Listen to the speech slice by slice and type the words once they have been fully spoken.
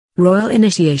Royal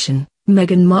initiation,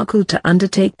 Meghan Markle to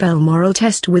undertake Balmoral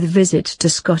test with visit to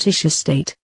Scottish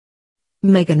estate.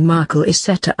 Meghan Markle is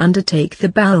set to undertake the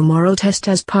Balmoral test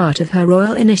as part of her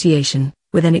royal initiation,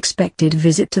 with an expected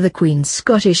visit to the Queen's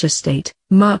Scottish estate,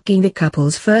 marking the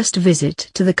couple's first visit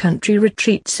to the country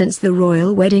retreat since the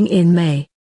royal wedding in May.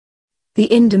 The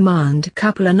in-demand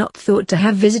couple are not thought to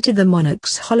have visited the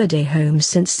monarch's holiday home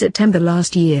since September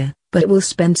last year, but will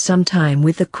spend some time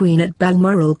with the Queen at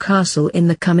Balmoral Castle in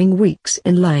the coming weeks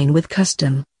in line with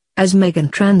custom, as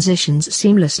Meghan transitions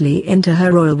seamlessly into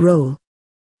her royal role.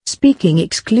 Speaking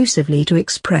exclusively to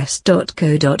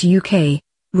express.co.uk,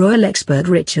 royal expert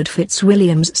Richard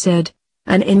Fitzwilliams said,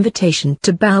 "An invitation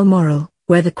to Balmoral,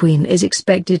 where the Queen is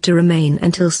expected to remain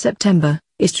until September,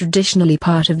 is traditionally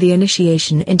part of the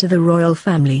initiation into the royal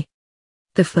family."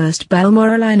 The first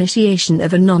Balmoral initiation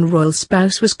of a non-royal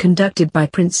spouse was conducted by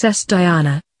Princess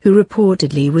Diana, who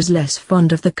reportedly was less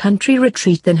fond of the country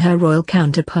retreat than her royal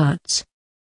counterparts.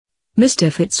 Mr.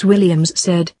 Fitzwilliams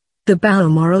said, "The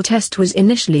Balmoral test was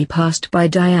initially passed by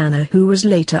Diana, who was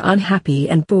later unhappy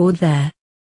and bored there.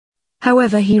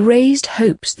 However, he raised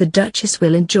hopes the Duchess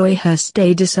will enjoy her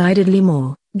stay decidedly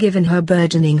more, given her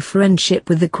burgeoning friendship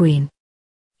with the Queen."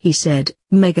 He said,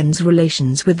 "Meghan's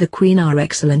relations with the Queen are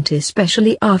excellent,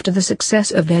 especially after the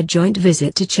success of their joint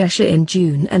visit to Cheshire in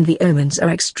June, and the omens are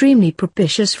extremely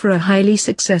propitious for a highly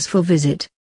successful visit."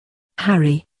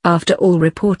 Harry, after all,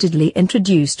 reportedly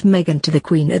introduced Meghan to the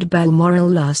Queen at Balmoral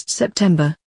last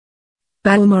September.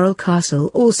 Balmoral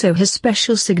Castle also has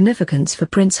special significance for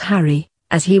Prince Harry,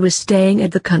 as he was staying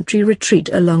at the country retreat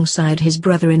alongside his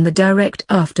brother in the direct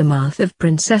aftermath of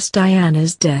Princess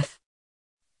Diana's death.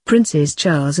 Princes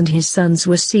Charles and his sons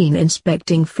were seen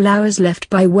inspecting flowers left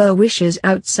by well-wishers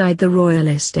outside the royal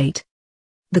estate.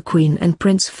 The Queen and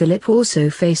Prince Philip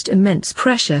also faced immense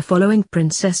pressure following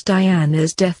Princess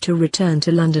Diana's death to return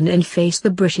to London and face the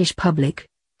British public,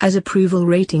 as approval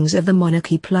ratings of the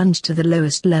monarchy plunged to the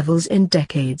lowest levels in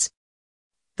decades.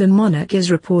 The monarch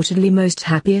is reportedly most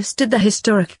happiest at the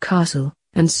historic castle,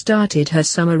 and started her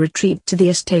summer retreat to the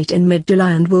estate in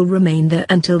mid-July and will remain there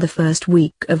until the first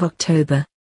week of October.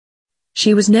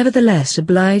 She was nevertheless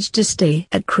obliged to stay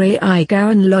at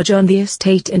Craiggowan Lodge on the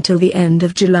estate until the end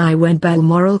of July, when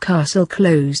Balmoral Castle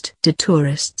closed to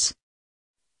tourists.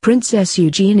 Princess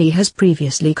Eugenie has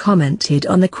previously commented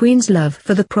on the Queen's love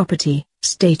for the property,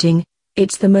 stating,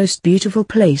 "It's the most beautiful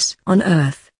place on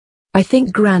earth. I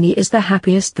think Granny is the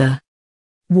happiest there.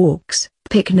 Walks,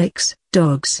 picnics,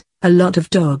 dogs, a lot of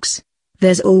dogs.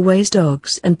 There's always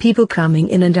dogs and people coming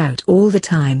in and out all the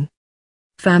time.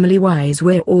 Family-wise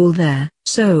we're all there,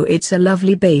 so it's a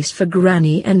lovely base for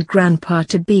Granny and Grandpa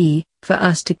to be, for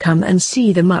us to come and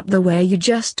see them up there where you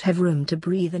just have room to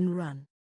breathe and run."